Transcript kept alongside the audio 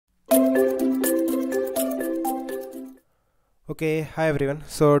Okay, hi everyone.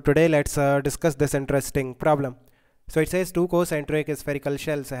 So today let's discuss this interesting problem. So it says two concentric spherical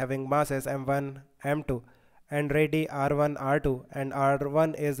shells having masses m1, m2 and radii r1, r2 and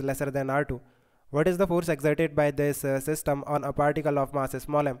r1 is lesser than r2. What is the force exerted by this system on a particle of mass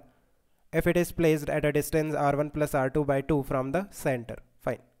small m if it is placed at a distance r1 plus r2 by 2 from the center?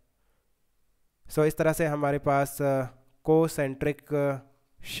 Fine. So इस तरह से हमारे पास concentric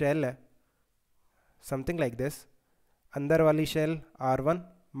shell है, something like this. अंदर वाली shell R1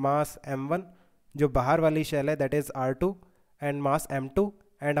 मास M1, जो बाहर वाली शेल है that is R2 and mass M2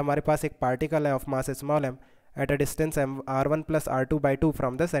 and हमारे पास एक पार्टिकल है of mass small m at a distance R1 plus R2 by 2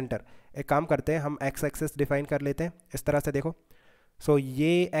 from the centre. एक काम करते हैं, हम x एक्सिस डिफाइन कर लेते हैं इस तरह से. देखो सो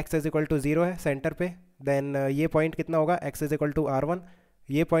ये x इज इक्वल टू 0 है सेंटर पे, देन ये पॉइंट कितना होगा x is equal to R1,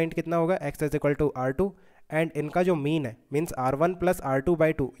 ये पॉइंट कितना होगा x is equal to R2 and इनका जो मीन है means R1 plus R2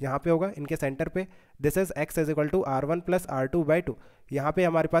 by 2 यहाँ पे होगा इनके सेंटर पे. This is x is equal to R1 plus R2 by 2. यहाँ पे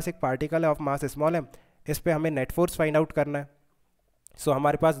हमारे पास एक पार्टिकल है ऑफ मास स्मॉल m, इस पे हमें नेट फोर्स फाइंड आउट करना है. सो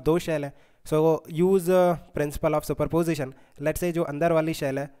हमारे पास दो शेल है, so use principle of superposition. Let's say जो अंदर वाली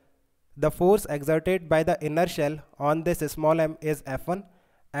शेल है, the force exerted by the inner shell on this small m is F1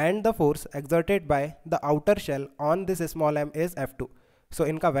 and the force exerted by the outer shell on this small m is F2. So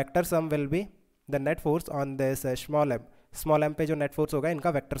इनका vector sum will be the net force on this small m पे जो net force होगा इनका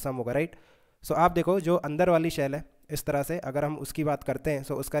vector sum होगा, right. सो आप देखो जो अंदर वाली शेल है इस तरह से अगर हम उसकी बात करते हैं,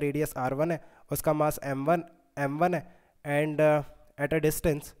 सो उसका रेडियस R1 है, उसका मास M1 है and at a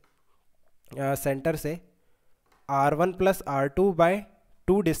distance centre से R1 plus R2 bye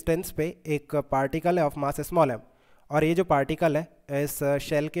 2 distance पे एक पार्टिकल है ऑफ मास स्मॉल m और ये जो पार्टिकल है इस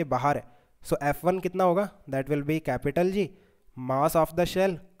शेल के बाहर है. सो F1 कितना होगा, that will be capital G mass of the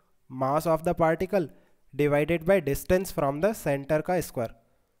shell, mass of the particle divided by distance from the centre का square,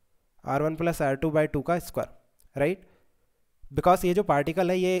 R1 plus R2 by 2 का स्क्वायर, राइट. बिकॉज ये जो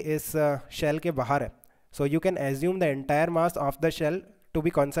पार्टिकल है ये इस शेल के बाहर है, so you can assume the entire mass of the shell to be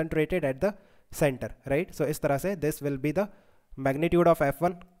concentrated at the centre, right. सो इस तरह से this will be the magnitude of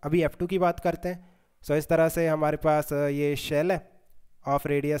F1. अभी F2 की बात करते हैं. सो इस तरह से हमारे पास ये शेल है of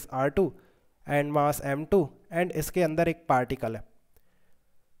radius R2 and mass M2 and इसके अंदर एक पार्टिकल है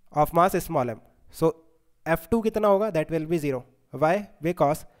of mass small m. So F2 कितना होगा, that will be 0. Y,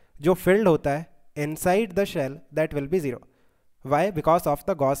 because जो फील्ड होता है inside the shell that will be 0. Y, because of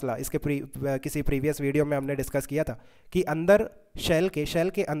the Gauss law. इसके किसी प्रीवियस वीडियो में हमने डिस्कस किया था कि अंदर शेल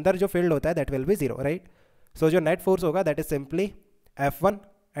के अंदर जो फील्ड होता है दैट विल बी 0, राइट. सो जो नेट फोर्स होगा that is simply F1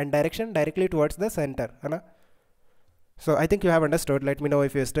 and direction directly towards the centre, है ना. So I think you have understood. Let me know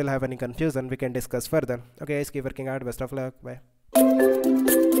if you still have any confusion. We can discuss further. Okay, guys, keep working hard. Best of luck.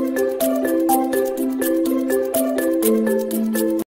 Bye.